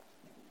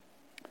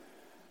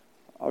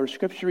Our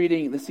scripture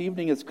reading this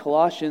evening is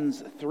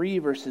Colossians 3,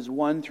 verses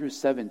 1 through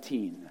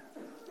 17.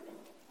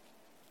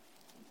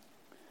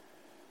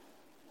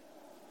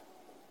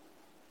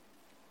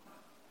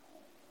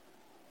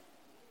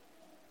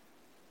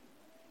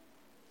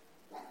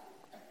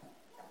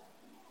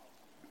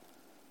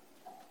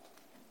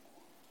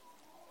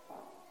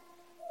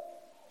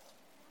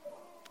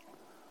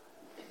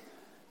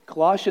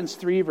 Colossians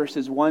 3,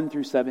 verses 1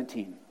 through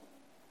 17.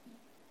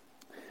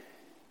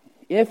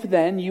 If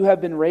then you have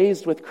been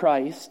raised with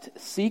Christ,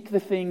 seek the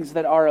things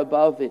that are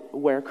above it,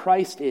 where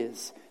Christ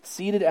is,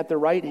 seated at the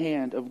right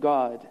hand of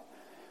God.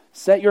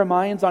 Set your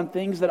minds on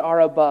things that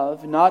are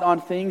above, not on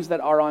things that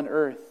are on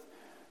earth.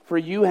 For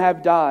you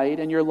have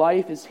died, and your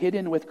life is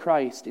hidden with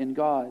Christ in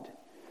God.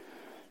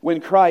 When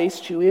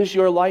Christ, who is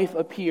your life,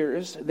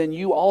 appears, then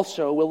you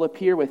also will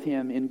appear with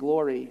him in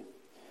glory.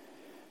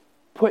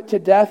 Put to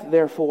death,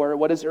 therefore,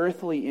 what is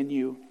earthly in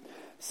you: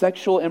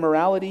 sexual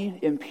immorality,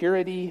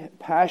 impurity,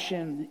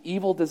 passion,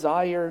 evil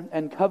desire,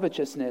 and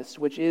covetousness,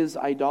 which is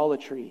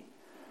idolatry.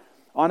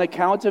 On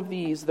account of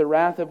these, the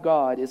wrath of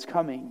God is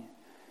coming.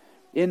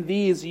 In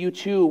these you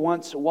too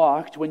once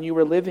walked when you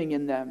were living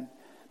in them,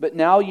 but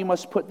now you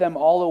must put them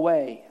all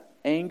away: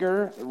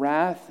 anger,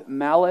 wrath,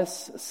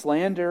 malice,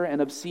 slander,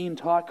 and obscene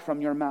talk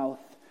from your mouth.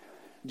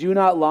 Do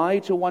not lie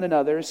to one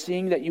another,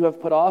 seeing that you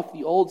have put off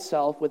the old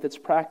self with its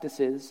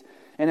practices,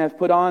 and have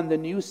put on the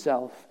new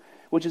self,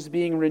 which is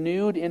being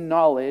renewed in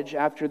knowledge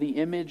after the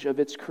image of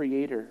its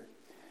Creator.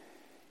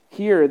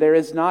 Here there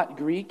is not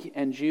Greek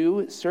and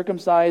Jew,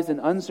 circumcised and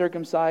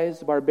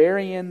uncircumcised,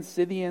 barbarian,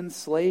 Scythian,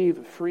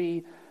 slave,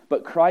 free,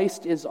 but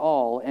Christ is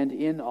all and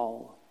in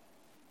all.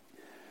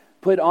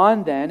 Put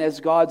on then, as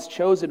God's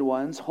chosen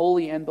ones,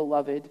 holy and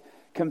beloved,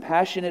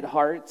 compassionate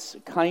hearts,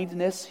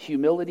 kindness,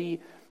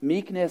 humility,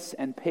 meekness,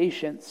 and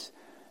patience,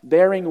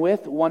 bearing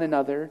with one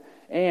another,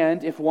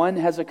 and if one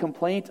has a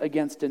complaint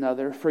against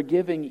another,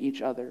 forgiving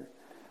each other.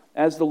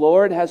 As the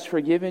Lord has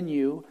forgiven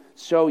you,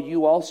 so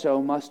you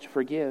also must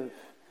forgive.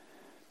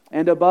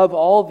 And above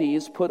all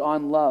these, put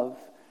on love,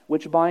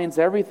 which binds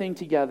everything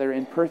together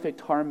in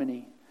perfect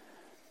harmony.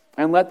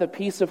 And let the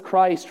peace of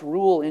Christ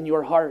rule in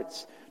your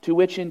hearts, to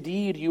which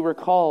indeed you were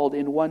called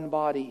in one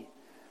body.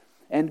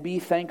 And be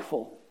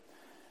thankful.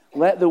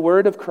 Let the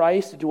word of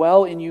Christ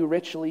dwell in you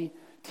richly,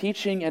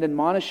 teaching and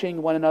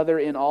admonishing one another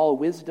in all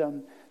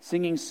wisdom,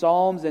 singing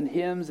psalms and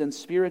hymns and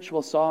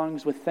spiritual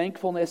songs with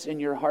thankfulness in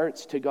your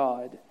hearts to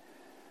God.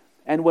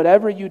 And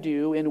whatever you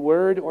do, in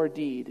word or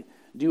deed,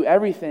 do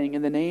everything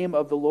in the name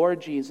of the Lord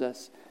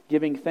Jesus,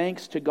 giving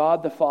thanks to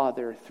God the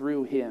Father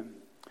through him.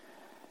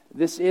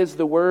 This is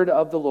the word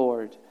of the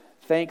Lord.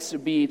 Thanks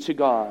be to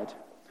God.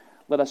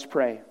 Let us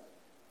pray.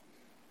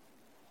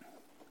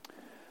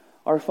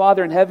 Our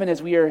Father in heaven,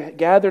 as we are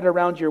gathered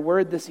around your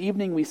word this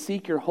evening, we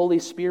seek your Holy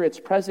Spirit's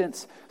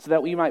presence so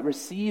that we might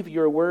receive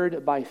your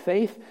word by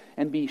faith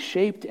and be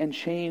shaped and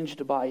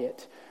changed by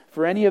it.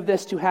 For any of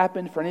this to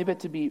happen, for any of it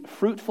to be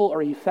fruitful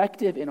or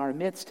effective in our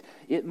midst,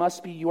 it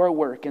must be your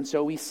work. And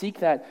so we seek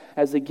that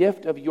as a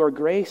gift of your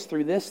grace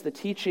through this, the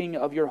teaching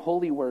of your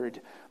holy word.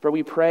 For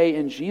we pray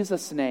in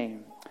Jesus'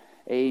 name,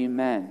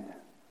 amen.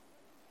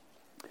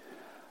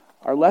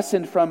 Our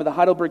lesson from the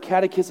Heidelberg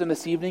Catechism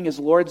this evening is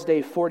Lord's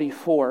Day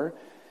 44.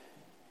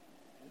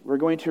 We're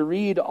going to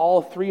read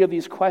all three of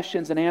these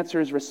questions and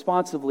answers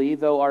responsively,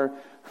 though our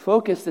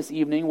focus this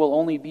evening will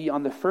only be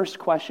on the first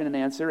question and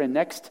answer, and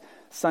next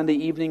Sunday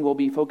evening we'll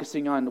be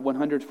focusing on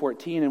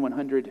 114 and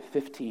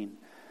 115.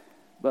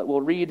 But we'll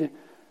read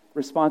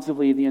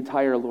responsively the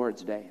entire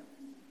Lord's Day.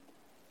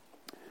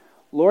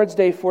 Lord's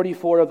Day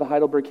 44 of the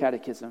Heidelberg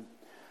Catechism.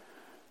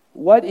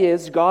 What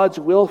is God's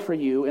will for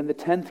you in the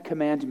 10th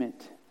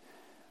commandment?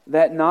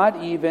 That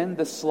not even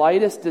the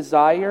slightest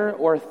desire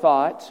or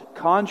thought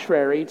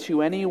contrary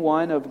to any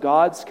one of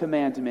God's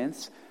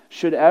commandments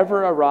should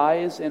ever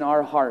arise in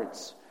our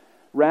hearts.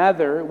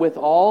 Rather, with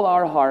all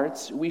our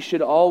hearts, we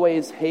should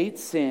always hate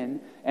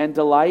sin and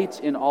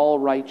delight in all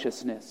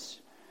righteousness.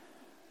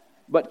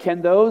 But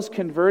can those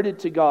converted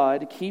to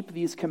God keep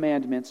these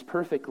commandments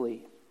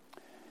perfectly?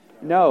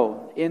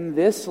 No, in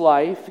this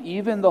life,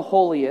 even the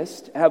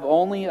holiest have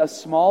only a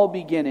small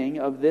beginning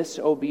of this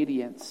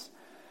obedience.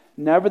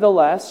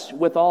 Nevertheless,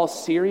 with all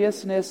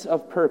seriousness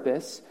of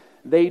purpose,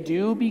 they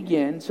do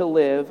begin to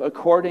live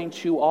according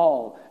to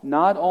all,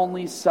 not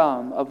only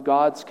some, of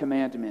God's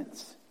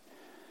commandments.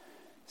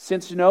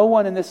 Since no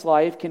one in this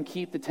life can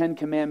keep the 10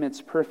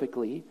 Commandments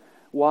perfectly,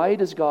 why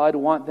does God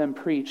want them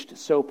preached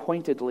so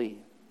pointedly?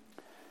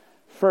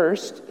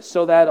 First,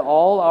 so that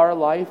all our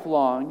life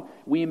long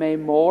we may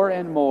more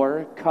and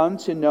more come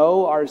to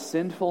know our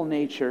sinful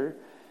nature,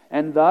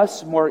 and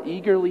thus more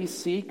eagerly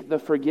seek the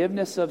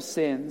forgiveness of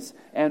sins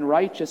and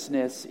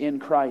righteousness in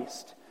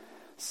Christ.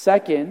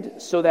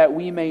 Second, so that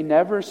we may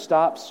never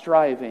stop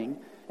striving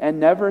and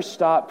never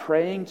stop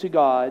praying to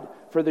God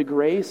for the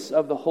grace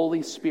of the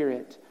Holy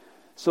Spirit,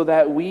 so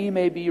that we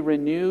may be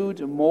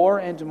renewed more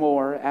and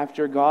more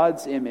after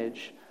God's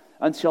image,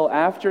 until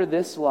after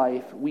this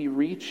life we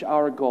reach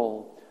our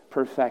goal,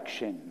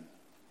 perfection.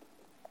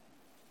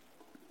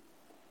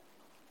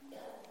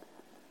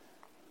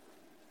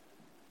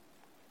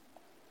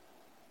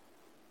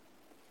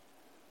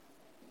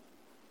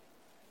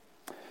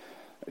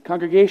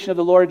 Congregation of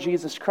the Lord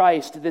Jesus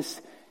Christ, this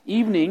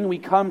evening we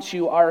come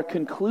to our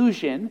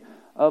conclusion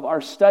of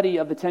our study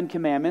of the Ten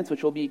Commandments,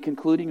 which will be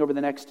concluding over the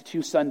next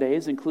 2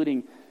 Sundays,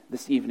 including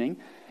this evening.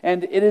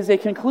 And it is a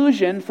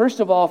conclusion, first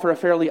of all, for a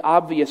fairly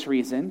obvious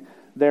reason.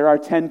 There are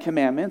 10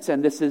 commandments,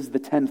 and this is the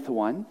 10th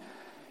one.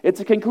 It's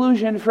a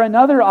conclusion for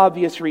another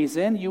obvious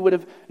reason. You would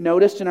have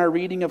noticed in our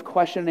reading of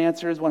question and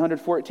answers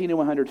 114 and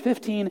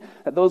 115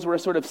 that those were a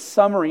sort of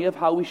summary of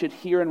how we should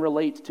hear and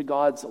relate to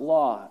God's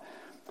law.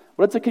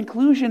 But it's a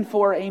conclusion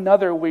for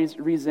another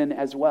reason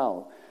as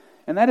well.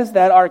 And that is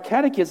that our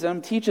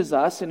catechism teaches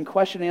us in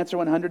question and answer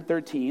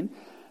 113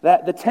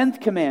 that the 10th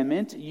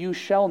commandment, you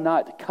shall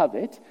not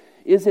covet,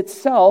 is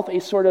itself a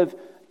sort of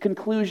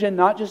conclusion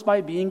not just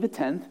by being the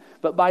 10th,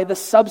 but by the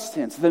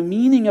substance, the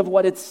meaning of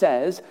what it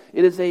says.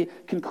 It is a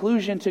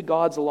conclusion to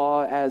God's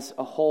law as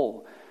a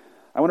whole.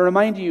 I want to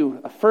remind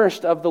you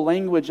first of the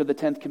language of the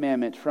 10th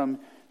commandment from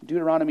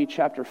Deuteronomy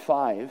chapter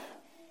 5.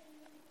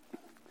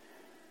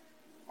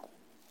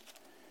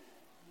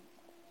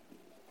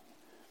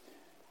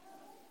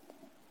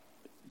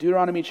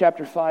 Deuteronomy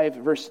chapter 5,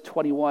 verse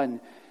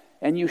 21.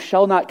 And you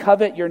shall not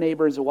covet your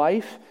neighbor's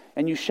wife,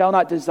 and you shall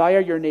not desire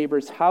your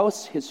neighbor's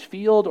house, his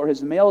field, or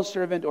his male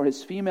servant, or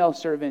his female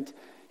servant,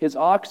 his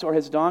ox, or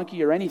his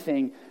donkey, or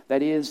anything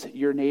that is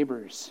your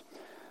neighbor's.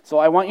 So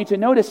I want you to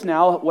notice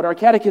now what our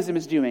catechism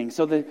is doing.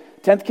 So the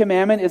 10th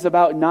commandment is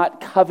about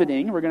not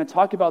coveting. We're going to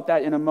talk about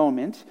that in a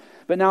moment.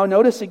 But now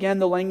notice again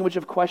the language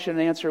of question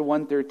and answer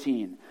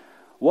 113.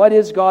 What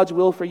is God's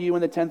will for you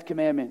in the 10th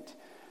commandment?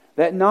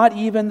 That not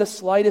even the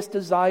slightest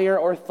desire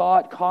or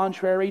thought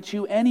contrary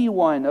to any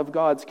one of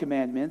God's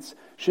commandments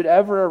should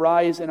ever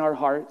arise in our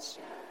hearts.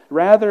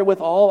 Rather,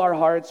 with all our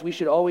hearts, we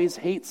should always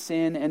hate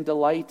sin and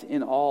delight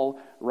in all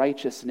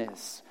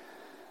righteousness.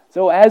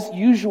 So as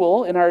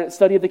usual in our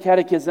study of the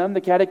catechism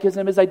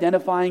is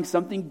identifying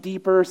something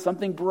deeper,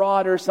 something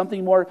broader,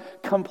 something more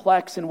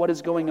complex in what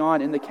is going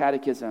on in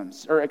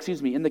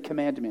the in the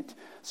commandment.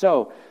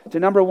 So, to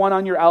number 1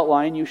 on your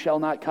outline, you shall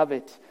not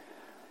covet.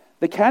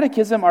 The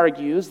Catechism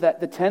argues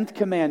that the 10th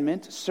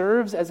commandment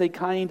serves as a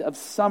kind of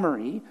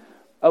summary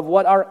of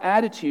what our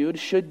attitude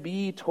should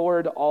be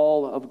toward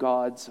all of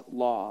God's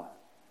law.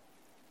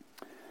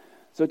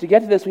 So to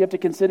get to this, we have to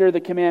consider the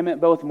commandment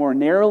both more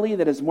narrowly,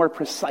 that is more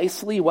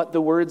precisely what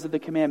the words of the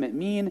commandment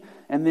mean,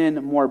 and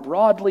then more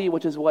broadly,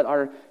 which is what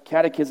our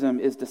Catechism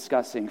is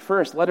discussing.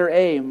 First, letter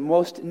A,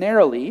 most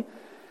narrowly,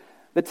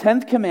 the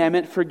 10th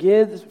commandment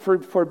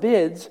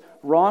forbids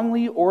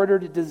wrongly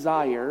ordered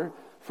desire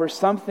for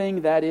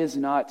something that is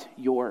not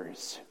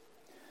yours.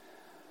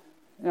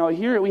 Now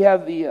here we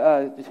have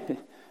the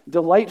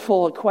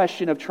delightful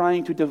question of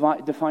trying to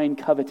define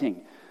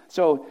coveting.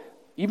 So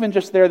even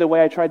just there, the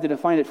way I tried to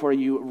define it for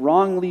you,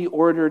 wrongly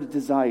ordered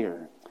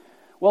desire.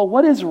 Well,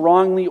 what is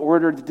wrongly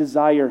ordered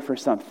desire for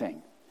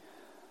something?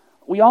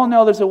 We all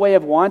know there's a way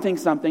of wanting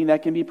something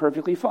that can be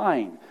perfectly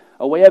fine.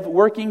 A way of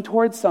working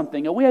towards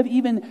something, a way of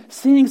even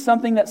seeing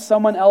something that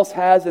someone else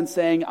has and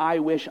saying, I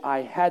wish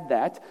I had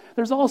that.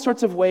 There's all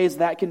sorts of ways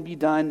that can be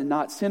done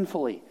not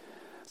sinfully.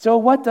 So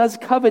what does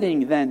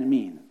coveting then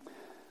mean?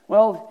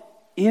 Well,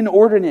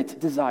 inordinate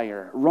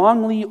desire,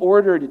 wrongly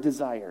ordered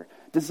desire,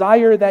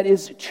 desire that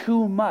is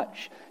too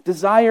much,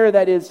 desire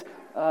that is,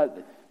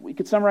 we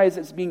could summarize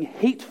it as being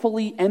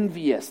hatefully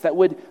envious, that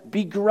would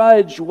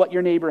begrudge what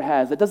your neighbor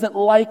has, that doesn't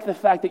like the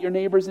fact that your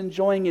neighbor's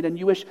enjoying it and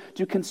you wish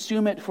to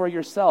consume it for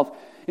yourself.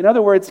 In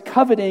other words,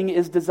 coveting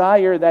is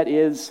desire that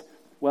is,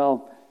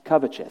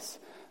 covetous.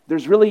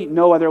 There's really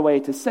no other way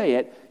to say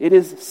it. It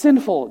is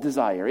sinful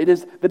desire. It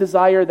is the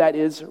desire that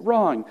is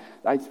wrong.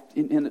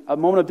 In a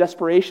moment of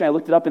desperation, I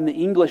looked it up in the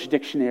English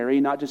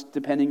dictionary, not just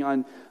depending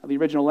on the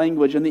original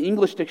language, and the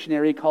English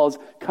dictionary calls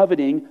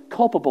coveting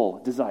culpable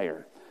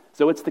desire.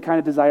 So it's the kind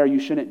of desire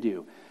you shouldn't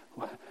do.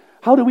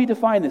 How do we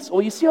define this?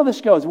 Well, you see how this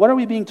goes. What are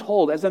we being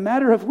told? As a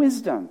matter of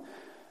wisdom,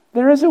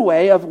 there is a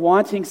way of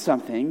wanting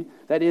something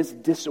that is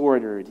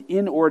disordered,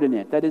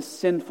 inordinate, that is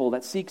sinful,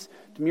 that seeks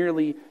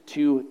merely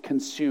to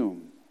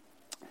consume.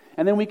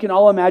 And then we can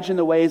all imagine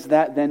the ways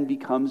that then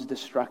becomes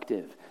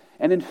destructive.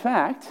 And in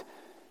fact,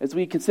 as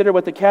we consider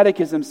what the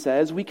Catechism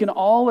says, we can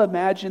all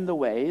imagine the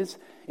ways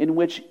in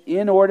which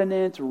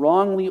inordinate,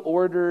 wrongly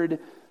ordered,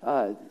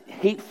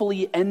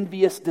 hatefully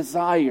envious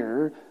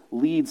desire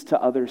leads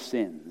to other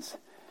sins.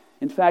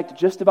 In fact,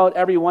 just about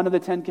every one of the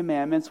 10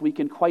 commandments we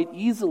can quite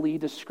easily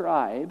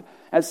describe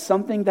as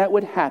something that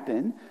would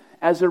happen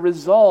as a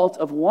result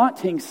of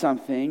wanting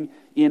something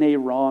in a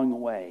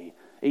wrong way,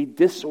 a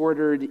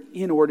disordered,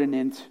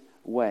 inordinate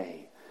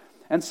way.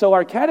 And so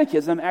our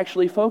Catechism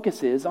actually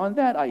focuses on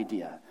that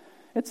idea.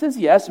 It says,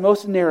 yes,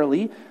 most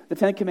narrowly, the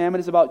 10th commandment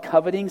is about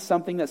coveting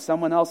something that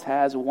someone else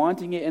has,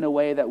 wanting it in a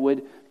way that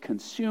would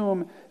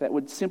consume, that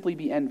would simply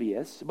be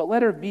envious. But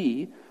letter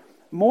B,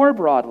 more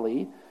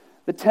broadly,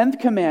 the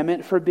 10th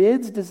commandment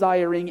forbids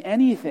desiring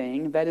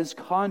anything that is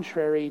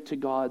contrary to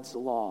God's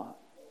law.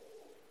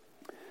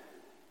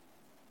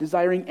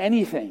 Desiring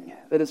anything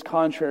that is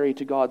contrary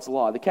to God's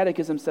law. The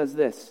Catechism says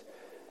this,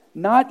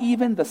 Not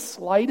even the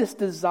slightest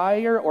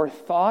desire or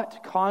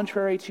thought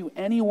contrary to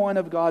any one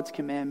of God's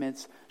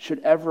commandments should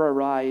ever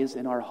arise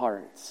in our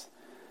hearts.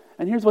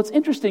 And here's what's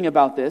interesting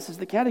about this, is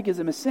the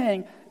Catechism is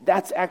saying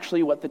that's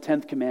actually what the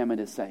 10th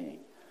commandment is saying.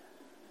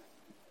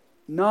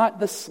 Not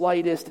the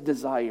slightest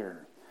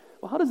desire.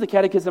 Well, how does the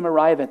Catechism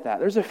arrive at that?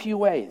 There's a few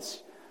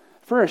ways.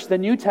 First, the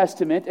New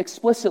Testament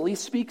explicitly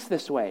speaks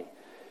this way.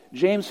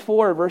 James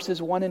 4,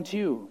 verses 1 and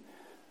 2.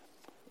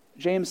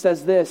 James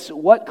says this,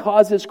 "What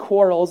causes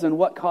quarrels and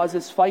what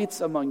causes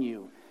fights among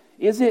you?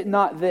 Is it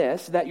not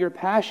this, that your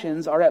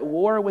passions are at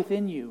war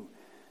within you?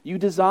 You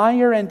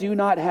desire and do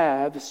not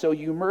have, so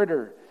you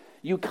murder.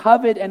 You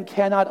covet and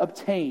cannot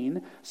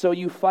obtain, so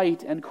you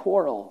fight and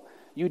quarrel.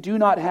 You do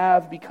not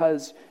have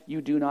because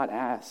you do not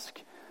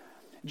ask."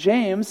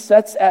 James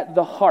sets at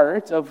the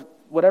heart of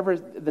whatever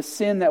the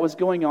sin that was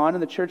going on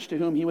in the church to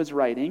whom he was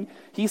writing,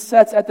 he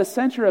sets at the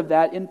center of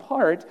that, in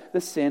part,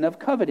 the sin of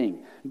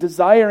coveting,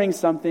 desiring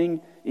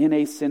something in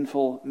a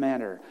sinful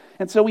manner.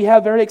 And so we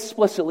have very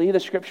explicitly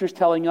the Scriptures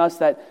telling us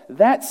that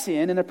that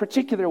sin, in a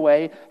particular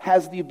way,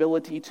 has the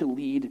ability to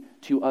lead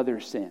to other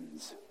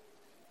sins.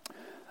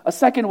 A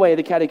second way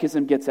the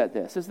Catechism gets at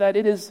this is that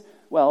it is,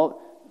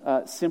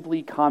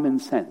 simply common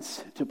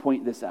sense to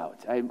point this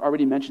out. I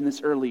already mentioned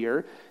this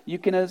earlier. You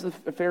can, as a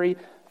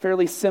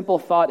fairly simple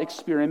thought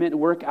experiment,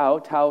 work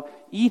out how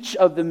each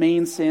of the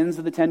main sins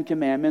of the 10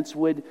 Commandments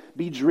would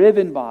be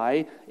driven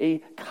by a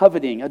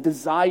coveting, a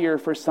desire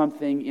for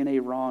something in a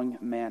wrong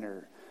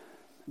manner.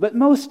 But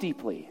most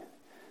deeply,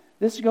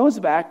 this goes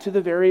back to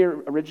the very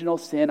original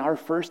sin, our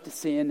first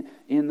sin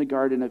in the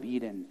Garden of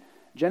Eden.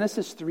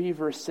 Genesis 3,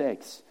 verse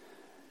 6.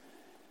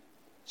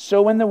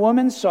 "So when the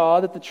woman saw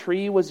that the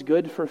tree was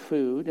good for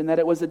food, and that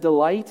it was a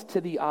delight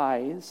to the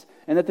eyes,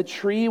 and that the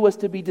tree was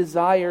to be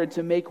desired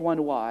to make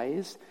one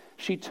wise,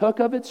 she took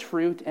of its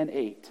fruit and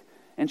ate.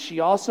 And she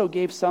also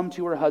gave some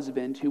to her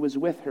husband who was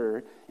with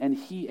her, and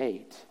he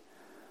ate."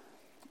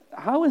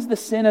 How is the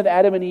sin of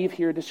Adam and Eve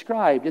here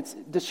described? It's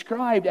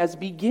described as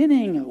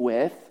beginning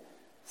with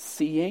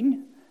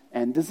seeing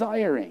and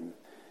desiring.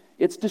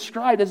 It's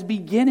described as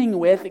beginning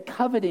with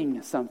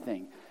coveting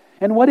something.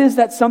 And what is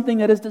that something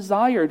that is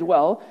desired?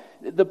 Well,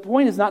 the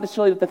point is not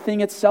necessarily that the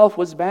thing itself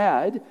was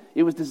bad.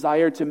 It was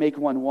desired to make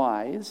one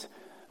wise.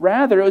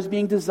 Rather, it was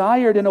being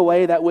desired in a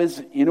way that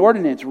was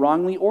inordinate,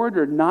 wrongly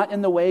ordered, not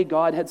in the way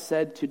God had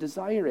said to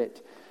desire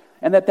it.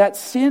 And that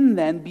sin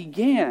then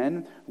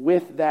began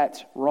with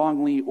that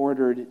wrongly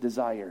ordered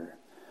desire.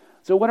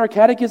 So what our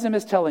Catechism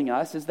is telling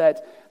us is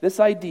that this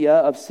idea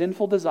of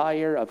sinful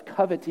desire, of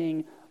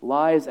coveting,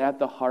 lies at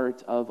the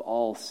heart of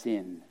all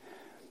sin.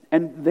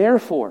 And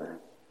therefore,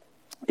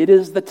 it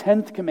is the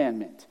 10th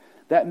commandment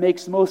that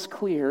makes most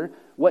clear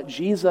what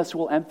Jesus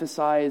will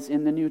emphasize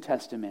in the New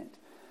Testament.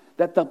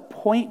 That the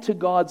point to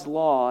God's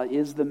law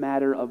is the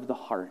matter of the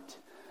heart.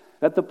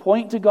 That the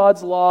point to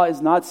God's law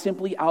is not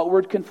simply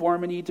outward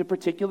conformity to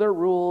particular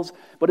rules,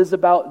 but is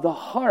about the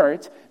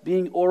heart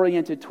being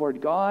oriented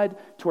toward God,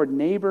 toward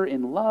neighbor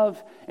in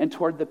love, and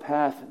toward the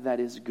path that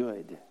is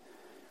good.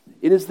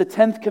 It is the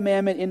 10th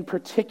commandment in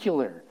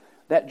particular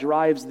that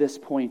drives this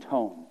point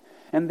home.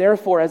 And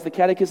therefore, as the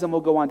Catechism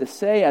will go on to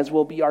say, as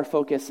will be our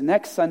focus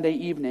next Sunday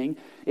evening,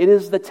 it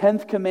is the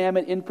 10th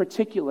commandment in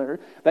particular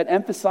that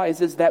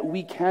emphasizes that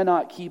we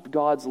cannot keep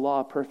God's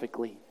law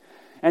perfectly.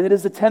 And it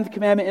is the 10th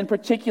commandment in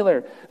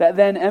particular that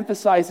then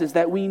emphasizes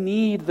that we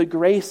need the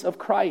grace of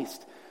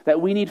Christ, that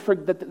we need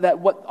that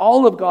what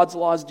all of God's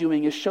law is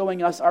doing is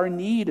showing us our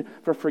need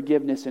for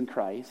forgiveness in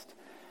Christ.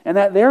 And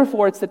that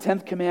therefore it's the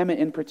 10th commandment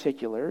in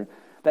particular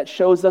that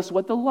shows us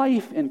what the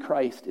life in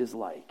Christ is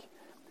like.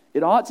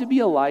 It ought to be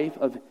a life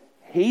of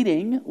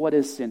hating what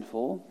is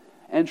sinful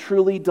and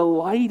truly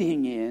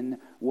delighting in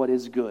what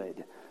is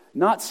good.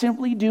 Not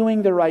simply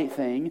doing the right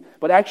thing,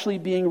 but actually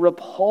being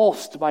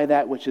repulsed by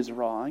that which is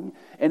wrong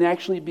and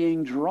actually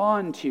being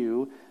drawn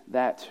to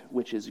that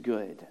which is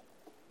good.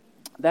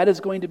 That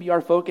is going to be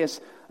our focus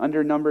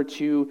under number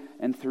 2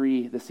 and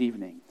 3 this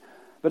evening.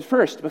 But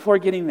first, before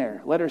getting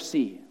there, letter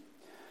C.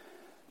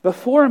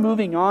 Before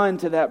moving on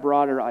to that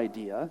broader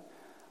idea,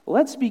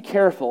 let's be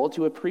careful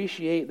to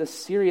appreciate the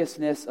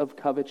seriousness of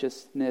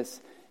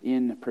covetousness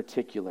in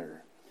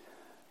particular.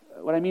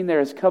 What I mean there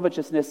is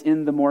covetousness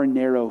in the more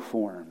narrow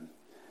form.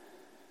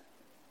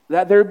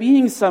 That there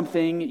being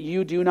something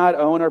you do not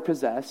own or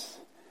possess,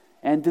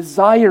 and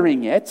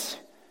desiring it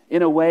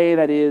in a way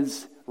that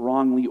is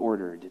wrongly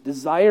ordered.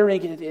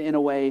 Desiring it in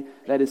a way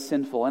that is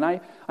sinful. And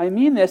I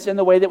mean this in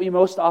the way that we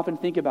most often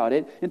think about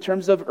it in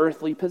terms of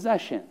earthly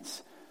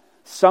possessions.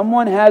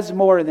 Someone has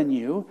more than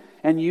you,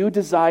 and you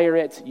desire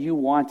it, you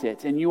want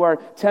it, and you are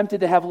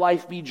tempted to have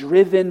life be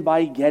driven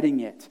by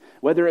getting it,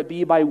 whether it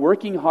be by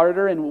working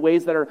harder in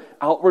ways that are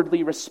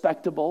outwardly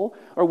respectable,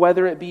 or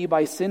whether it be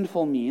by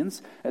sinful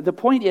means. The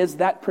point is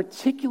that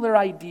particular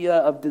idea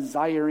of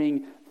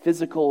desiring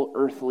physical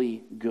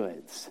earthly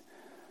goods.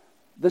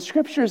 The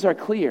Scriptures are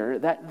clear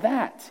that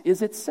that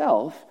is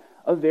itself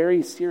a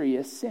very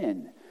serious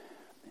sin.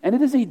 And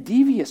it is a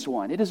devious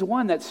one. It is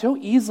one that so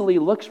easily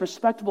looks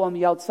respectable on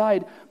the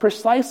outside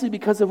precisely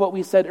because of what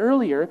we said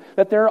earlier,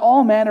 that there are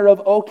all manner of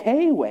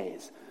okay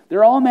ways. There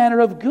are all manner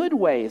of good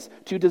ways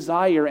to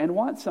desire and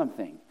want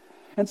something.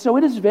 And so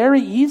it is very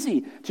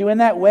easy to, in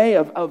that way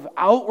of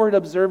outward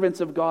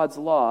observance of God's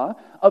law,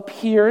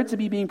 appear to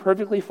be being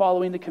perfectly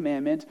following the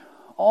commandment,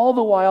 all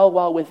the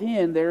while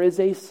within there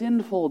is a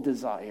sinful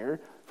desire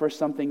for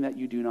something that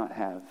you do not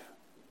have.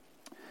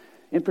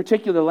 In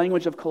particular, the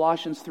language of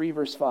Colossians 3,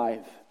 verse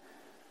 5.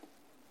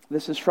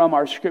 This is from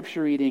our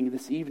scripture reading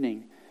this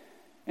evening.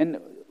 And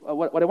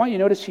what I want you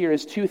to notice here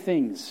is two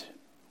things.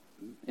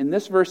 In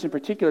this verse in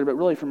particular, but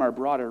really from our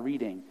broader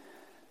reading.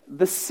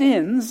 The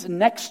sins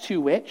next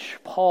to which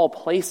Paul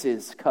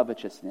places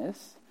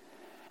covetousness.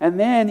 And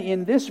then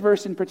in this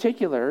verse in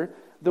particular,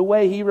 the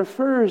way he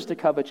refers to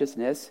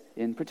covetousness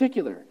in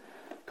particular.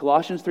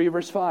 Colossians 3,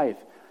 verse 5.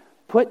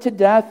 Put to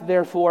death,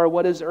 therefore,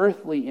 what is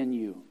earthly in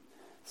you.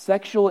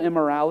 Sexual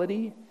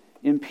immorality,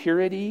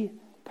 impurity,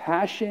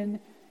 passion,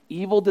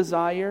 evil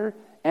desire,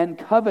 and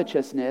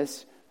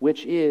covetousness,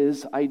 which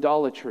is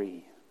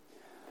idolatry.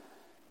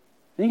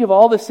 Think of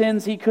all the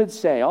sins he could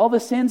say, all the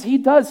sins he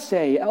does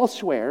say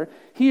elsewhere.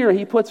 Here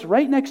he puts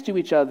right next to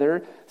each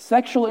other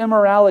sexual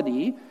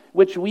immorality,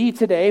 which we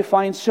today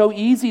find so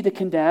easy to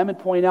condemn and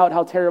point out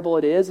how terrible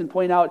it is and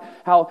point out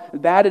how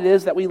bad it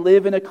is that we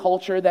live in a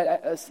culture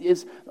that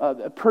is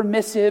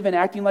permissive and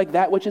acting like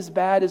that which is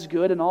bad is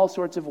good in all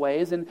sorts of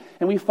ways. And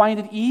we find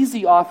it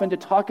easy often to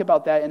talk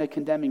about that in a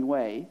condemning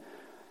way.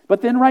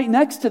 But then right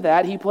next to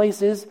that, he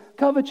places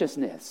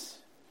covetousness.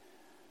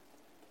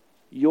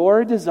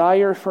 Your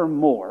desire for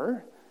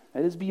more,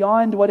 that is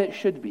beyond what it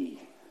should be.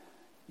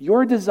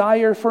 Your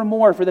desire for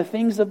more, for the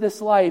things of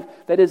this life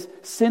that is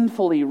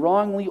sinfully,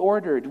 wrongly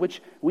ordered,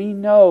 which we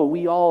know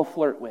we all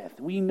flirt with.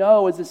 We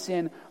know is a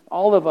sin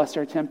all of us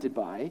are tempted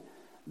by.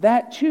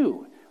 That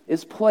too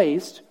is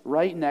placed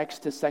right next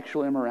to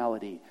sexual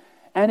immorality.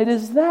 And it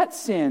is that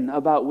sin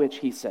about which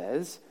he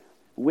says,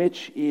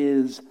 which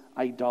is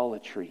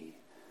idolatry.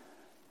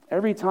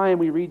 Every time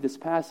we read this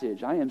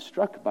passage, I am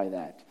struck by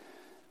that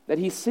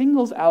he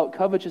singles out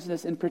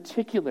covetousness in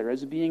particular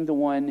as being the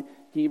one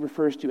he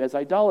refers to as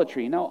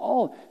idolatry. Now,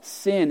 all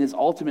sin is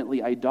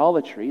ultimately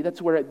idolatry.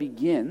 That's where it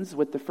begins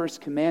with the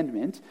first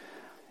commandment.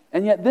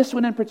 And yet this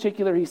one in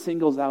particular he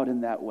singles out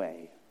in that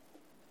way.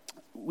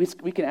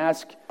 We can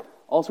ask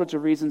all sorts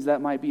of reasons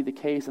that might be the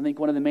case. I think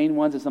one of the main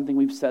ones is something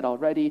we've said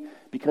already,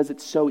 because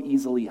it so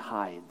easily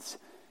hides.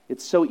 It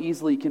so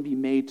easily can be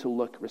made to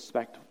look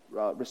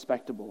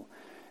respectable.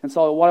 And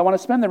so what I want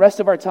to spend the rest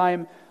of our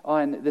time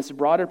on this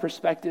broader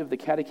perspective the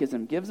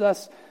Catechism gives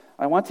us,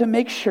 I want to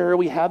make sure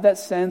we have that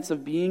sense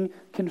of being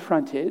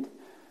confronted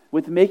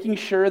with making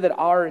sure that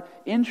our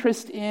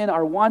interest in,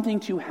 our wanting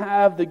to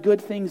have the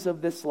good things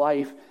of this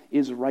life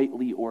is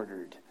rightly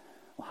ordered.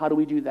 Well, how do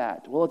we do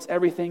that? Well, it's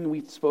everything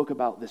we spoke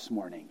about this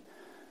morning.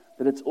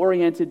 That it's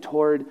oriented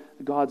toward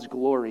God's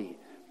glory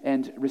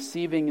and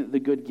receiving the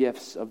good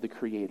gifts of the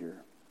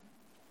Creator.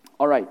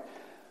 All right.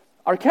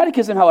 Our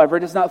catechism, however,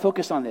 does not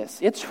focus on this.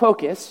 Its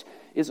focus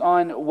is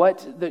on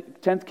what the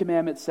 10th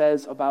commandment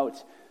says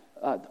about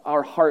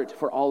our heart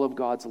for all of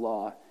God's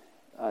law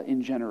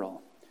in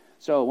general.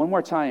 So, one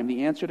more time,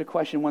 the answer to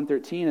question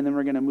 113, and then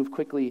we're going to move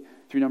quickly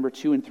through number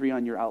 2 and 3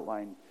 on your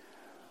outline.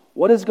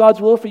 What is God's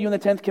will for you in the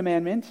 10th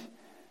commandment?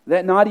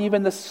 That not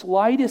even the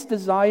slightest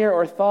desire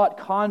or thought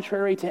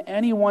contrary to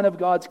any one of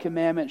God's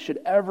commandments should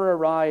ever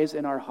arise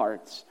in our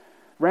hearts.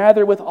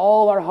 Rather, with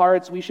all our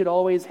hearts, we should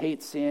always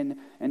hate sin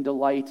and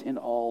delight in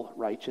all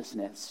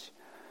righteousness.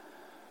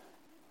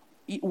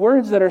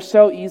 Words that are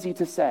so easy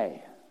to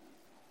say,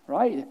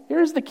 right?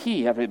 Here's the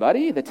key,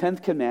 everybody, the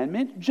 10th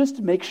commandment. Just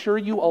make sure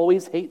you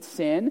always hate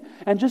sin,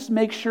 and just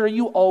make sure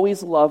you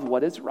always love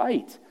what is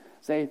right.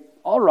 Say,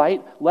 all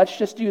right, let's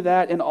just do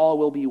that, and all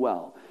will be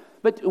well.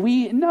 But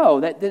we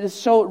know that it is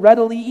so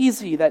readily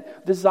easy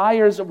that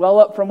desires well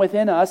up from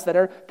within us that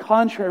are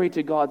contrary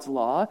to God's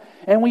law.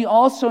 And we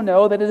also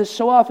know that it is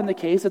so often the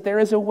case that there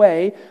is a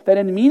way that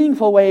in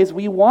meaningful ways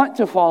we want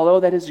to follow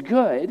that is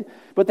good,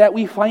 but that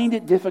we find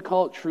it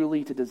difficult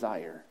truly to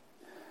desire.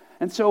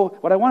 And so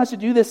what I want us to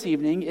do this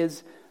evening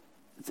is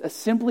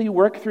simply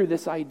work through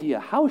this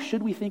idea. How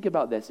should we think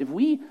about this? If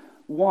we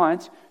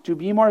want to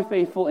be more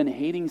faithful in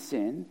hating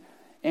sin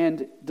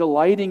and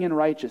delighting in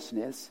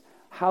righteousness,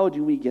 how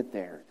do we get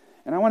there?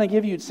 And I want to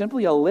give you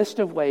simply a list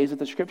of ways that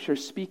the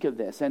Scriptures speak of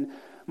this. And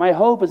my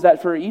hope is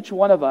that for each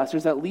one of us,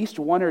 there's at least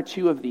one or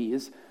two of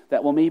these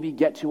that will maybe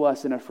get to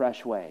us in a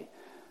fresh way.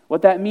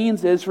 What that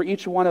means is for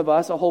each one of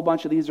us, a whole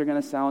bunch of these are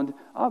going to sound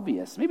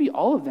obvious. Maybe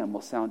all of them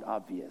will sound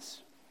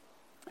obvious.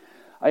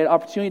 I had an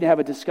opportunity to have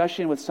a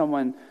discussion with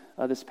someone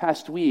this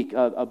past week,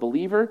 a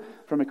believer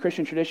from a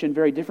Christian tradition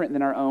very different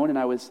than our own, and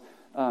I was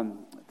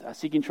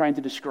trying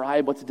to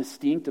describe what's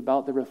distinct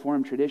about the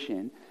Reformed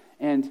tradition.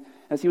 And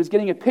as he was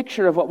getting a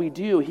picture of what we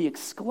do, he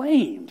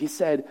exclaimed, he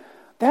said,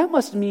 "That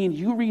must mean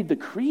you read the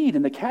creed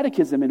and the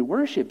catechism in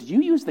worship. Do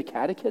you use the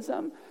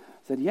catechism?"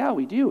 I said, yeah,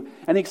 we do.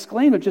 And he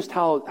explained just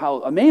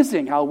how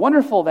amazing, how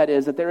wonderful that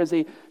is, that there is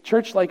a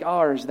church like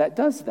ours that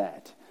does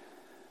that.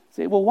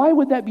 Say, well, why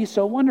would that be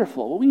so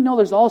wonderful? Well, we know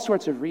there's all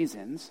sorts of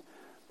reasons.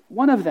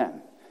 One of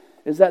them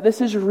is that this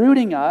is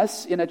rooting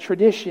us in a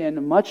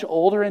tradition much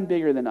older and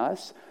bigger than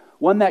us,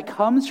 one that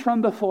comes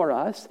from before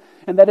us,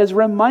 and that is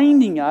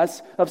reminding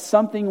us of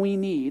something we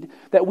need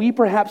that we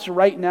perhaps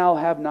right now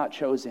have not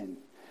chosen.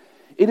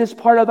 It is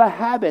part of a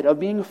habit of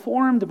being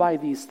formed by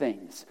these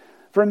things.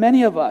 For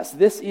many of us,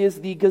 this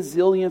is the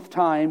gazillionth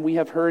time we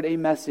have heard a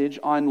message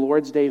on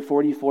Lord's Day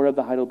 44 of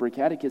the Heidelberg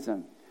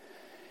Catechism.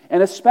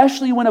 And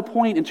especially when a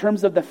point in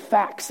terms of the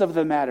facts of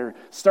the matter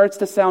starts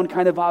to sound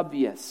kind of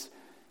obvious,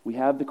 we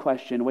have the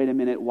question, wait a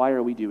minute, why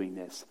are we doing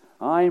this?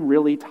 I'm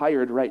really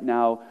tired right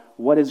now.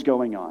 What is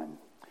going on?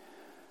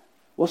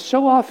 Well,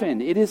 so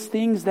often it is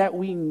things that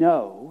we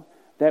know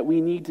that we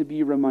need to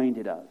be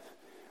reminded of.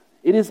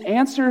 It is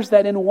answers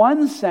that in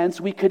one sense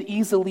we could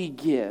easily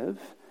give,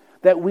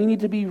 that we need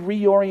to be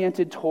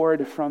reoriented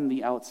toward from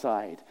the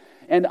outside.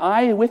 And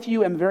I, with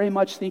you, am very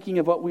much thinking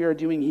of what we are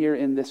doing here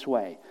in this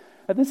way.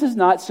 Now, this is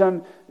not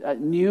some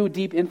new,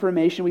 deep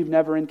information we've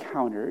never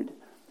encountered,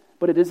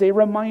 but it is a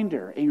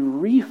reminder, a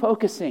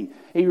refocusing,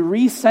 a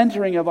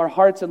recentering of our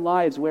hearts and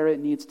lives where it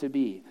needs to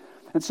be.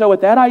 And so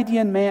with that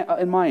idea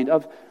in mind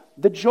of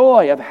the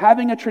joy of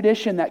having a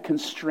tradition that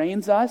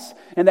constrains us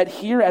and that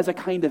here as a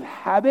kind of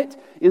habit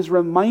is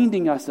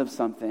reminding us of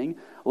something,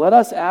 let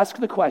us ask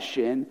the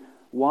question,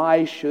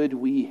 why should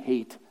we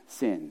hate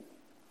sin?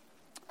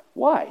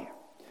 Why?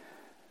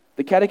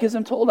 The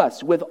Catechism told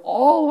us, with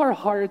all our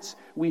hearts,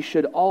 we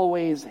should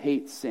always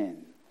hate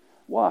sin.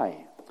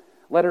 Why?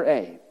 Letter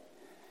A.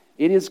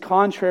 It is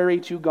contrary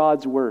to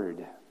God's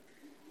word.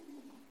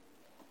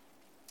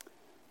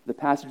 The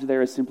passage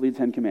there is simply the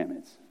Ten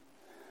Commandments.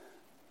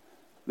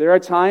 There are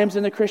times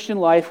in the Christian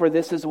life where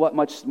this is what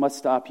must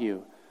stop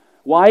you.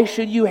 Why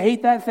should you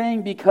hate that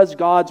thing? Because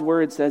God's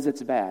word says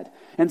it's bad.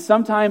 And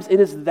sometimes it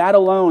is that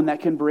alone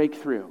that can break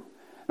through.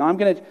 Now I'm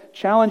going to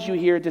challenge you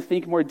here to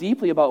think more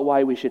deeply about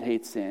why we should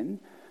hate sin.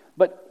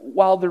 But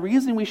while the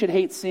reason we should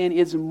hate sin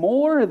is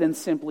more than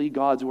simply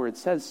God's word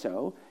says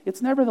so,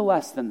 it's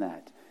nevertheless than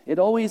that. It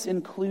always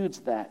includes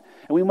that.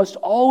 And we must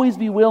always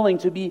be willing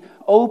to be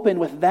open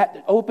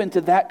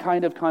to that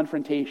kind of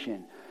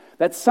confrontation.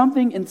 That's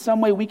something in some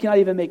way we cannot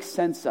even make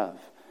sense of.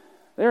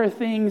 There are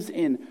things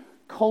in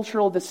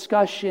cultural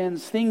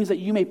discussions, things that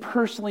you may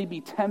personally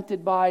be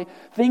tempted by,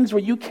 things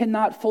where you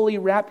cannot fully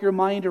wrap your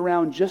mind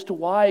around just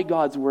why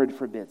God's word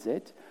forbids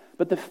it.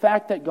 But the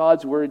fact that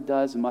God's word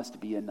does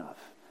must be enough.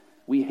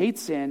 We hate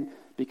sin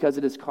because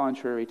it is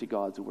contrary to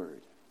God's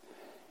word.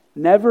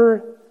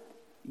 Never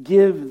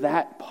give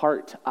that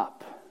part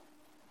up.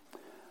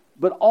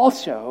 But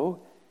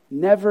also,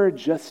 never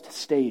just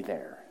stay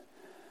there.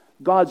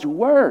 God's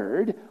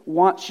word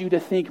wants you to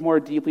think more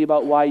deeply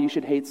about why you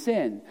should hate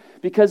sin.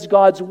 Because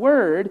God's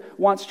word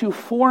wants to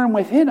form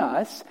within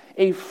us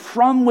a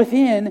from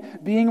within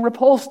being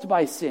repulsed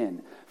by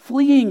sin,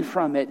 fleeing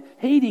from it,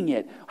 hating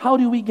it. How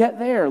do we get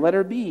there?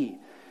 Letter B.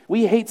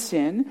 We hate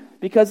sin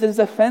because it is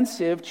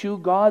offensive to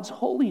God's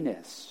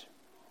holiness.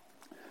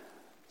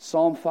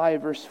 Psalm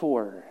 5, verse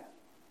 4.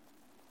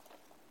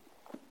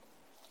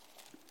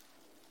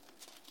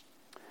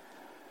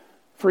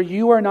 For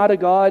you are not a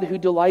God who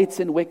delights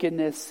in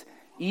wickedness.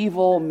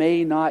 Evil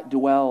may not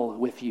dwell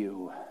with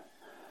you.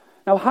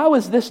 Now, how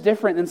is this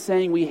different than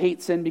saying we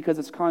hate sin because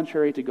it's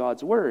contrary to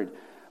God's word?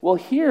 Well,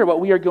 here, what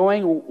we are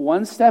going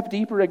one step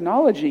deeper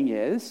acknowledging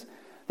is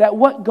that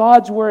what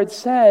God's word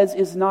says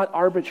is not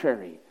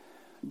arbitrary.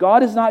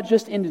 God is not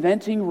just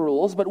inventing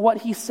rules, but what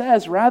he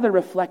says rather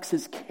reflects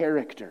his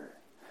character.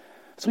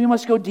 So we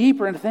must go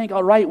deeper and think,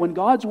 all right, when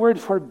God's word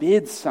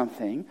forbids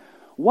something,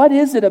 what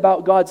is it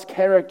about God's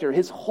character,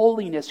 his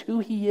holiness, who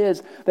he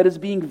is, that is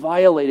being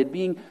violated,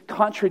 being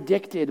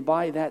contradicted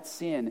by that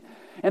sin?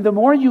 And the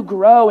more you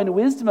grow in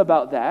wisdom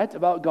about that,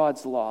 about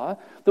God's law,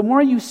 the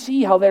more you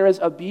see how there is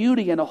a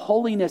beauty and a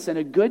holiness and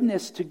a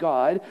goodness to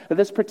God that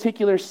this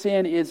particular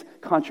sin is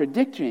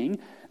contradicting.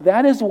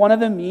 That is one of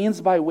the means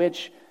by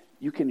which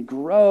you can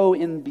grow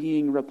in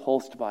being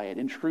repulsed by it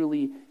and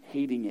truly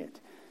hating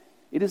it.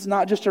 It is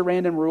not just a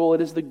random rule,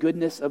 it is the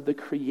goodness of the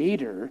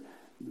Creator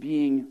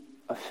being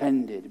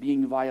offended,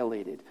 being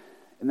violated.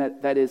 And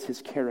that is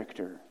his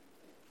character.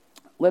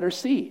 Letter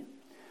C.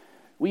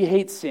 We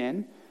hate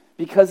sin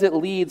because it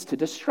leads to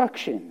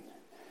destruction.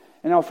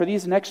 And now for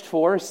these next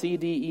four, C,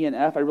 D, E, and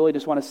F, I really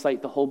just want to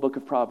cite the whole book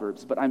of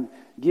Proverbs. But I'm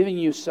giving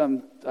you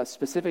some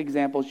specific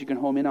examples you can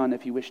home in on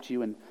if you wish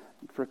to. And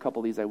for a couple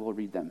of these, I will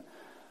read them.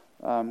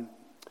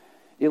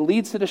 It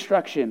leads to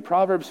destruction.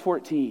 Proverbs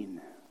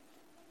 14.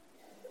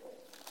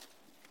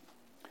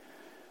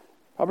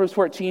 Proverbs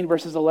 14,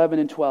 verses 11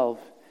 and 12.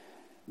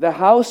 The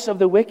house of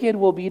the wicked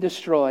will be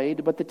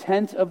destroyed, but the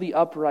tent of the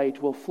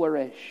upright will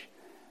flourish.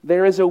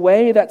 There is a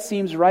way that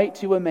seems right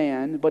to a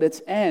man, but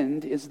its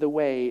end is the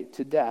way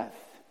to death.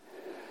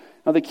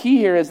 Now the key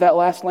here is that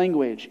last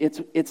language.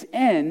 Its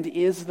end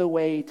is the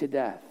way to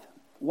death.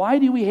 Why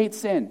do we hate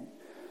sin?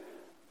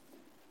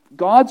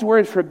 God's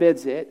word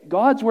forbids it.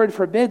 God's word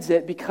forbids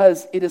it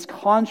because it is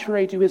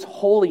contrary to his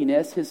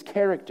holiness, his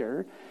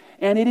character.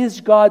 And it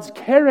is God's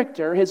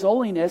character, his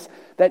holiness,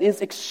 that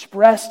is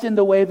expressed in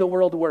the way the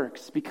world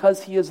works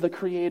because he is the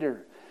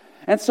creator.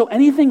 And so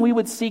anything we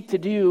would seek to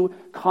do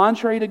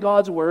contrary to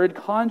God's word,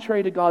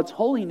 contrary to God's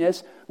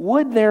holiness,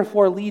 would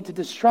therefore lead to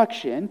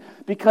destruction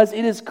because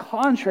it is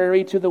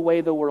contrary to the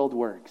way the world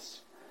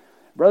works.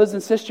 Brothers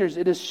and sisters,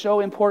 it is so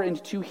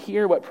important to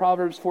hear what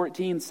Proverbs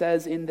 14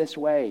 says in this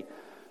way.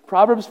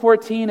 Proverbs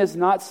 14 is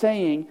not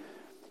saying,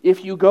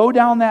 if you go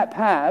down that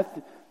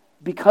path,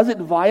 because it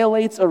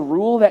violates a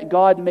rule that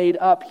God made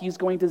up, he's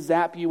going to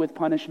zap you with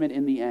punishment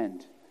in the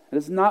end. That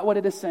is not what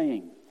it is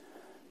saying.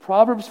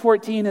 Proverbs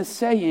 14 is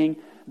saying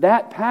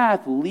that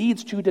path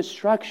leads to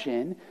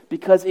destruction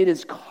because it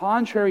is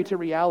contrary to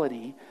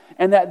reality,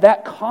 and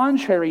that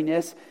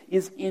contrariness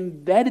is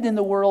embedded in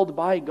the world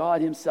by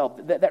God himself.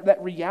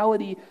 That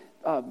reality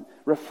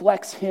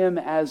reflects him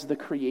as the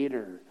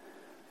creator.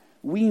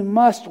 We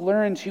must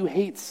learn to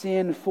hate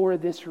sin for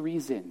this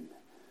reason,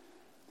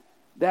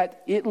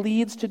 that it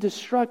leads to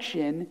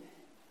destruction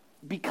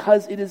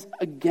because it is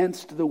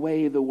against the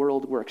way the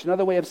world works.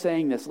 Another way of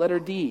saying this, letter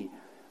D,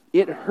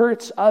 it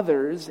hurts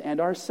others and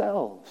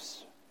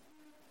ourselves.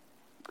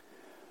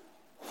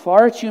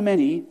 Far too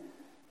many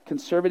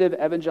conservative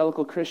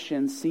evangelical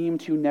Christians seem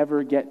to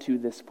never get to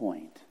this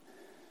point.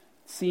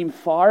 Seem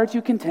far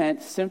too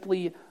content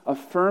simply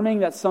affirming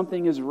that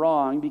something is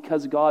wrong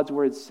because God's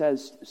word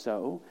says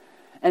so,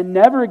 and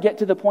never get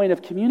to the point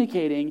of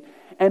communicating,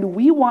 and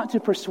we want to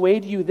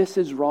persuade you this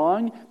is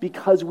wrong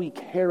because we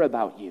care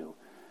about you.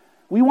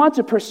 We want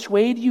to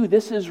persuade you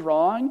this is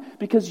wrong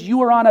because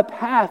you are on a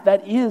path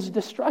that is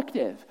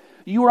destructive.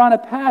 You are on a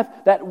path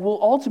that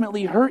will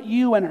ultimately hurt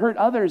you and hurt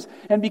others.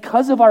 And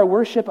because of our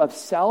worship of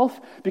self,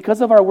 because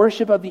of our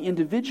worship of the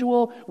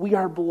individual, we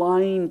are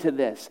blind to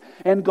this.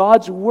 And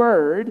God's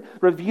word,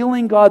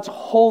 revealing God's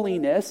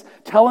holiness,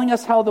 telling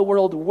us how the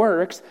world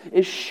works,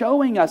 is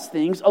showing us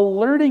things,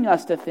 alerting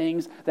us to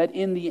things that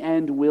in the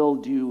end will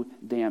do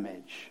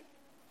damage.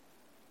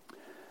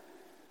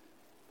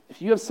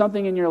 If you have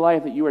something in your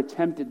life that you are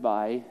tempted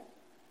by,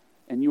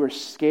 and you are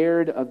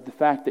scared of the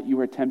fact that you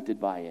are tempted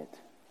by it,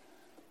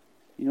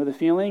 you know the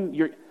feeling?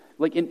 You're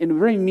like in a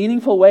very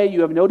meaningful way,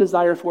 you have no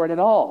desire for it at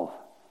all,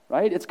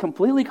 right? It's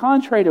completely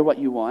contrary to what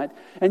you want,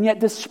 and yet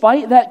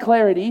despite that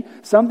clarity,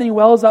 something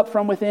wells up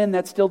from within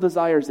that still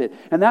desires it.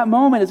 And that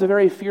moment is a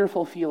very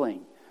fearful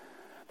feeling.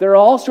 There are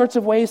all sorts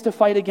of ways to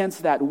fight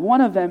against that.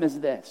 One of them is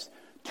this,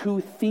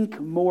 to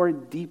think more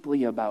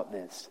deeply about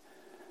this.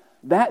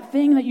 That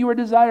thing that you are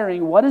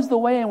desiring, what is the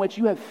way in which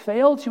you have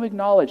failed to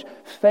acknowledge,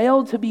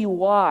 failed to be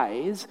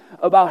wise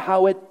about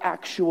how it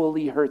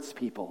actually hurts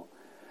people,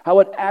 how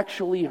it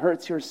actually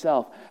hurts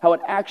yourself, how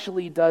it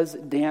actually does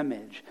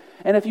damage?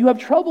 And if you have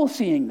trouble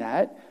seeing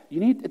that, you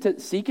need to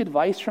seek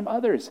advice from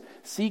others.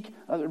 Seek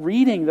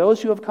reading,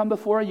 those who have come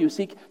before you.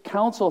 Seek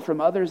counsel from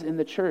others in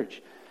the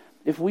church.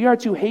 If we are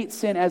to hate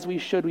sin as we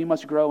should, we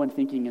must grow in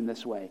thinking in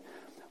this way.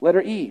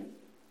 Letter E,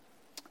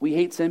 we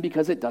hate sin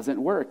because it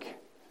doesn't work.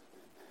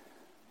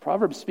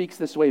 Proverbs speaks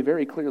this way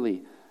very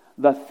clearly.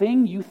 The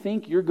thing you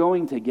think you're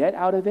going to get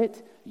out of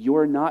it,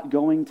 you're not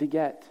going to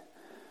get.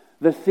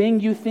 The thing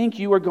you think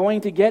you are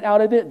going to get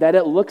out of it, that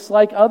it looks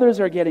like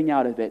others are getting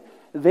out of it,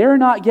 they're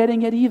not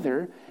getting it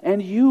either,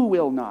 and you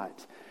will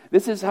not.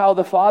 This is how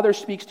the father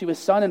speaks to his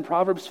son in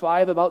Proverbs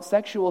 5 about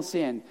sexual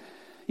sin.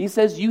 He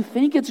says, you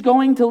think it's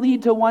going to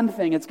lead to one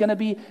thing. It's going to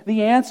be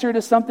the answer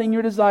to something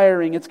you're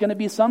desiring. It's going to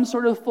be some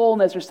sort of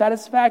fullness or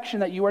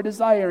satisfaction that you are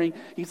desiring.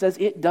 He says,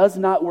 it does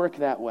not work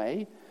that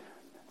way.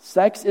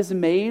 Sex is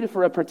made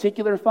for a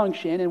particular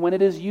function, and when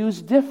it is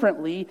used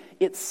differently,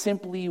 it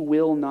simply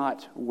will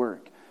not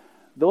work.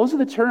 Those are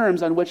the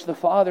terms on which the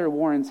father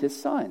warns his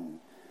son.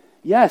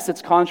 Yes,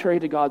 it's contrary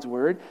to God's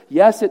word.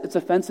 Yes, it's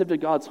offensive to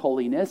God's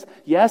holiness.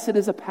 Yes, it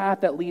is a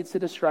path that leads to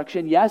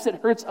destruction. Yes, it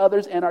hurts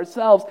others and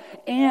ourselves.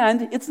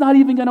 And it's not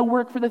even going to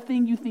work for the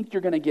thing you think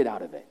you're going to get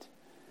out of it.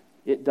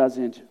 It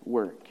doesn't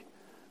work.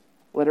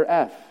 Letter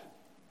F.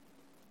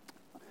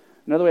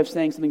 Another way of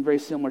saying something very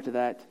similar to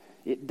that,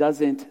 it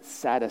doesn't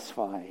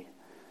satisfy.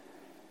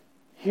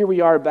 Here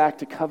we are back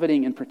to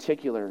coveting in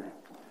particular.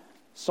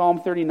 Psalm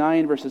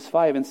 39, verses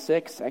 5 and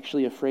 6,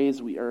 actually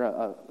verses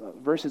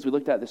we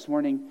looked at this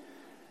morning.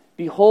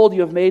 Behold, you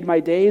have made my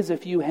days a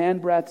few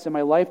handbreadths, and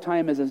my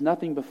lifetime is as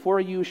nothing before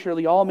you.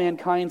 Surely all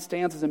mankind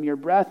stands as a mere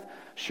breath.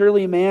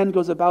 Surely man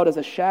goes about as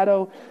a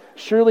shadow.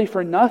 Surely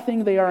for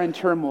nothing they are in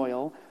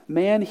turmoil.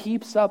 Man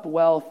heaps up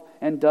wealth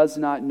and does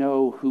not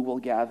know who will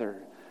gather.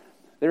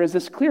 There is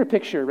this clear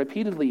picture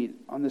repeatedly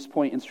on this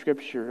point in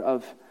Scripture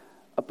of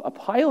a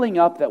piling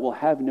up that will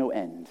have no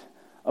end.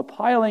 A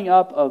piling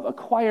up of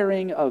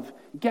acquiring, of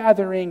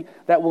gathering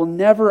that will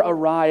never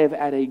arrive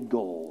at a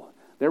goal.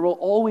 There will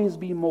always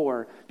be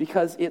more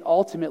because it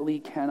ultimately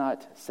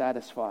cannot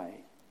satisfy.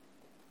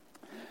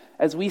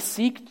 As we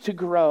seek to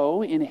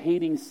grow in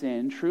hating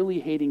sin, truly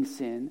hating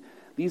sin,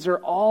 these are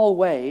all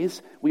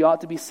ways we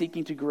ought to be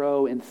seeking to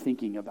grow in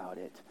thinking about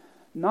it.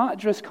 Not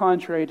just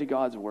contrary to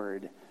God's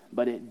word,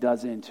 but it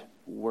doesn't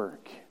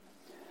work.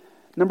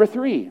 Number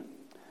 3,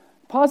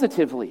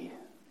 positively.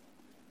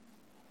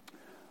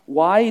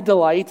 Why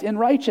delight in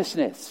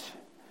righteousness?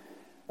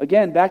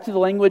 Again, back to the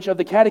language of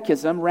the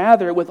Catechism.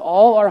 Rather, with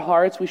all our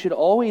hearts, we should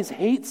always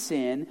hate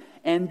sin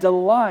and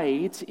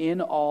delight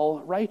in all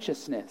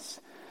righteousness.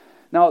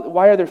 Now,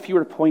 why are there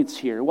fewer points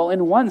here? Well,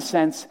 in one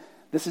sense,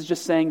 this is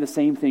just saying the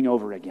same thing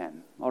over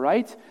again. All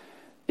right?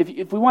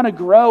 If we want to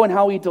grow in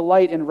how we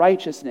delight in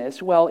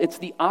righteousness, well, it's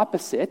the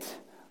opposite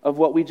of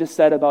what we just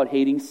said about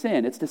hating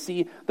sin. It's to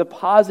see the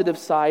positive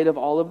side of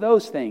all of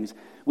those things.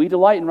 We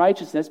delight in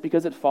righteousness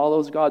because it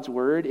follows God's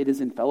word. It is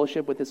in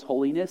fellowship with His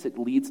holiness. It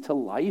leads to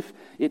life.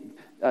 It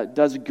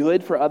does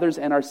good for others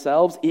and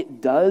ourselves.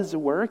 It does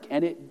work,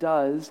 and it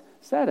does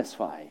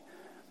satisfy.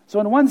 So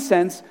in one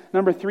sense,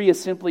 number 3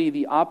 is simply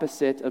the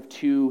opposite of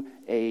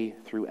 2a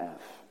through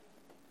F.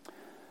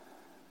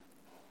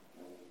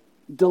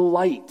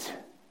 Delight,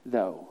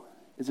 though,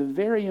 is a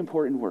very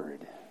important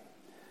word.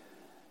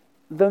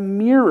 The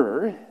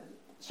mirror,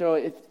 so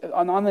if,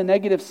 on the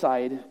negative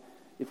side,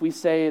 if we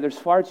say there's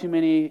far too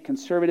many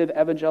conservative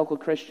evangelical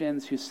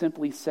Christians who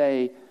simply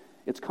say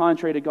it's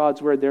contrary to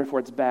God's word, therefore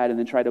it's bad, and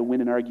then try to win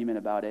an argument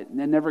about it, and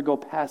then never go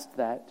past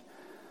that.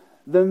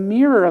 The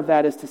mirror of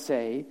that is to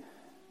say,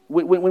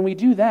 when we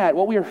do that,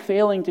 what we are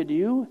failing to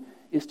do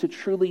is to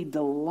truly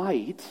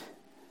delight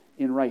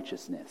in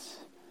righteousness.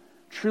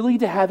 Truly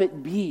to have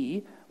it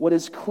be what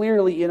is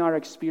clearly in our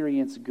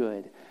experience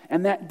good.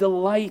 And that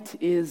delight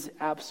is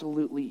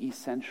absolutely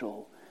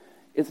essential.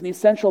 It's an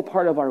essential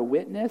part of our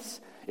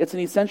witness. It's an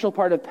essential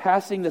part of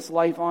passing this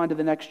life on to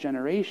the next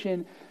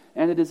generation.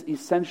 And it is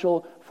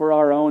essential for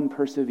our own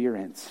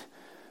perseverance.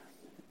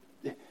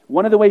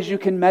 One of the ways you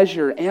can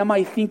measure, am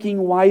I thinking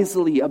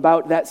wisely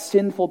about that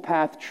sinful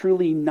path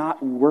truly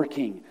not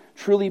working,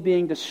 truly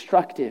being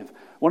destructive?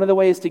 One of the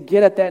ways to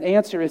get at that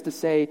answer is to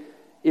say,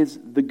 is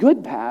the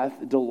good path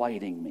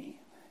delighting me?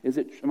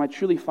 Am I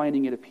truly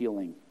finding it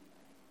appealing?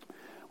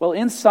 Well,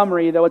 in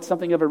summary, though it's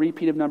something of a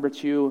repeat of number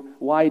 2,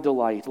 why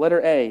delight?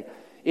 Letter A,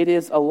 it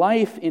is a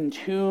life in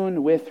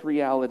tune with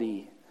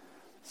reality.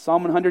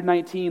 Psalm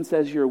 119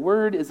 says, your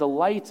word is a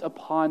light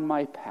upon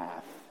my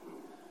path.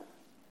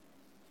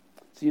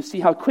 So you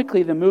see how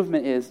quickly the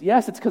movement is.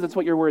 Yes, it's because it's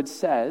what your word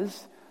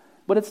says,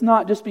 but it's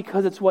not just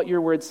because it's what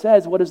your word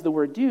says. What does the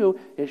word do?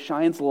 It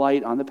shines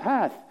light on the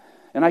path.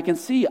 And I can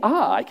see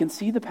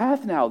the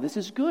path now. This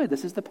is good.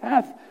 This is the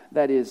path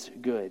that is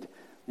good.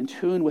 In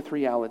tune with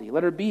reality.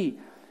 Letter B,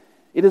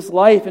 it is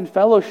life in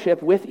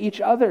fellowship with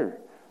each other,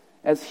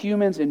 as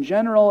humans in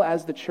general,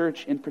 as the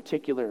church in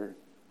particular.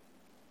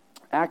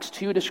 Acts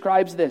 2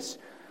 describes this.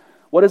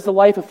 What does the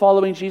life of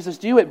following Jesus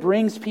do? It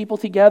brings people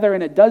together,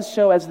 and it does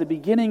so as the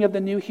beginning of the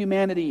new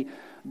humanity.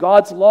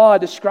 God's law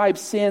describes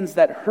sins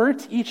that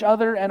hurt each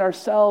other and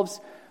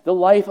ourselves. The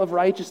life of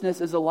righteousness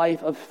is a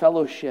life of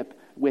fellowship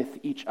with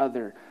each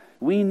other.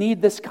 We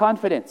need this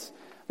confidence.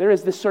 There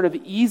is this sort of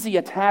easy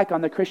attack on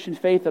the Christian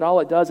faith that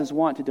all it does is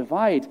want to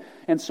divide.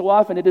 And so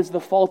often it is the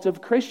fault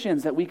of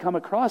Christians that we come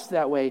across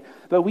that way.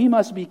 But we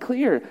must be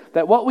clear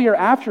that what we are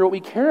after, what we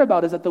care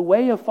about, is that the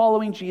way of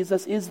following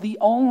Jesus is the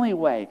only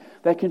way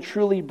that can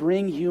truly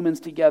bring humans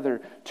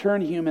together,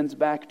 turn humans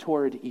back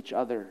toward each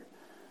other.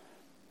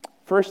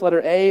 First,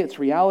 letter A, it's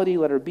reality.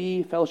 Letter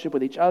B, fellowship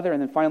with each other. And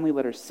then finally,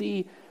 letter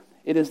C,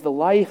 it is the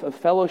life of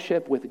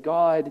fellowship with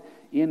God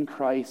in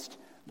Christ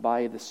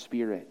by the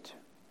Spirit.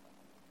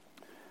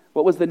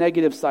 What was the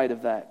negative side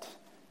of that?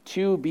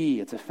 2b,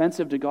 it's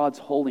offensive to God's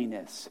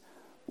holiness.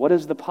 What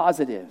is the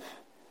positive?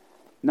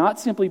 Not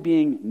simply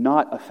being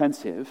not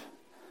offensive.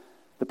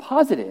 The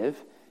positive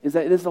is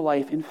that it is a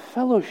life in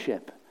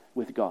fellowship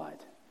with God.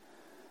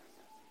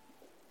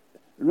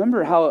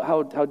 Remember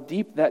how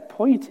deep that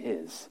point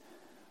is.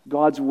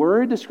 God's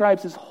word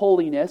describes His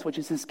holiness, which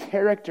is His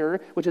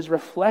character, which is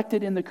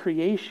reflected in the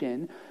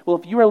creation. Well,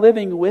 if you are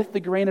living with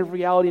the grain of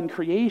reality in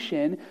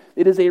creation,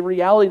 it is a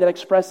reality that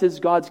expresses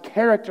God's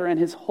character and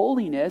His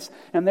holiness,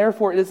 and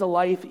therefore it is a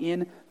life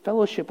in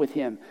fellowship with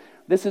Him.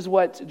 This is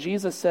what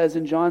Jesus says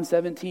in John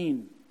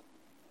 17.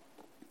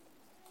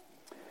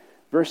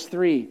 Verse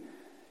 3,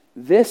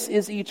 this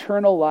is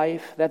eternal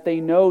life, that they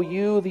know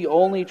you, the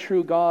only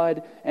true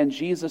God, and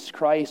Jesus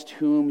Christ,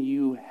 whom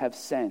you have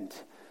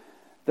sent.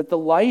 That the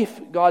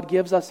life God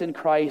gives us in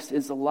Christ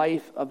is the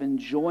life of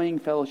enjoying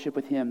fellowship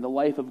with Him, the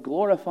life of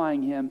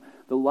glorifying Him,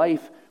 the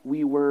life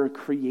we were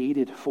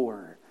created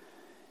for.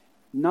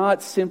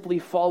 Not simply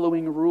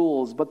following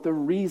rules, but the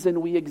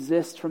reason we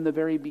exist from the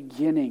very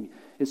beginning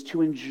is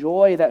to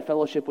enjoy that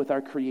fellowship with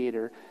our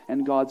Creator.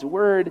 And God's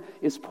Word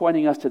is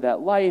pointing us to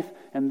that life,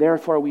 and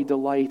therefore we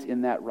delight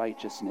in that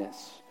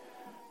righteousness.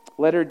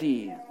 Letter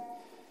D.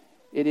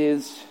 It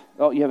is,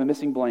 you have a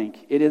missing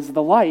blank. It is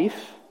the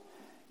life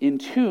in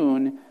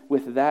tune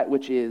with that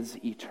which is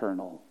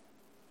eternal.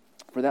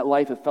 For that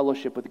life of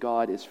fellowship with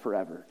God is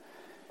forever.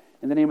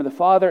 In the name of the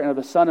Father, and of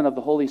the Son, and of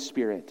the Holy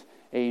Spirit.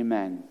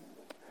 Amen.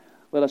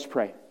 Let us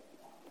pray.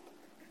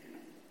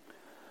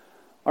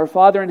 Our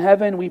Father in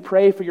heaven, we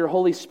pray for your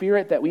Holy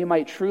Spirit that we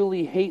might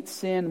truly hate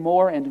sin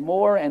more and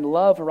more and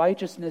love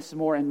righteousness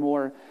more and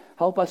more.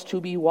 Help us to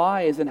be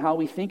wise in how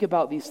we think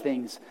about these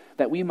things,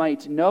 that we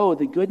might know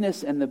the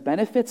goodness and the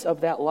benefits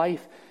of that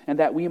life, and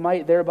that we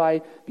might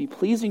thereby be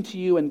pleasing to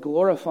you and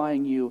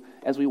glorifying you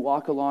as we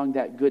walk along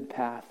that good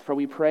path. For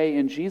we pray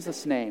in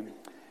Jesus' name,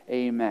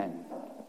 amen.